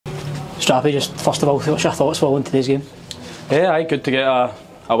Strappy, just first of all, what's your thoughts following today's game? Yeah, good to get a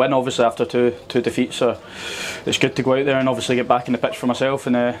win obviously after two defeats, so it's good to go out there and obviously get back in the pitch for myself,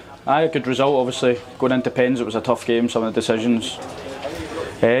 and a good result obviously. Going into Pens, it was a tough game, some of the decisions.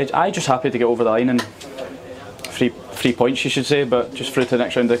 I'm just happy to get over the line and 3 points you should say, but just through to the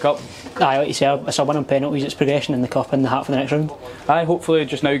next round of the cup. Aye, like you say, it's a win on penalties, it's progression in the cup and the hat for the next round. Aye, hopefully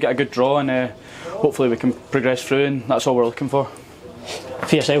just now get a good draw and hopefully we can progress through, and that's all we're looking for.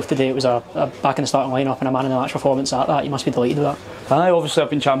 For yourself today, it was a back in the starting line-up and a man in the match performance at that. You must be delighted with that. Aye, obviously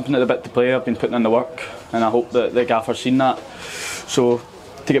I've been champing at the bit to play, I've been putting in the work, and I hope that the gaffer's seen that. So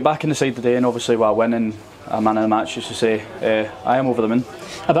to get back in the side today and obviously with a win and a man of the match, just to say, I am over the moon.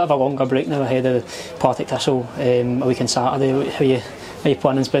 A bit of a longer break now ahead of Partick Thistle a week on Saturday. How you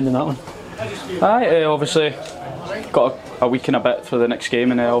planning on spending that one? Aye, obviously got a week and a bit for the next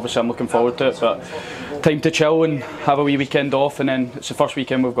game, and obviously I'm looking forward to it, but time to chill and have a wee weekend off, and then it's the first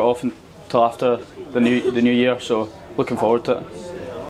weekend we've got off until after the new year, so looking forward to it.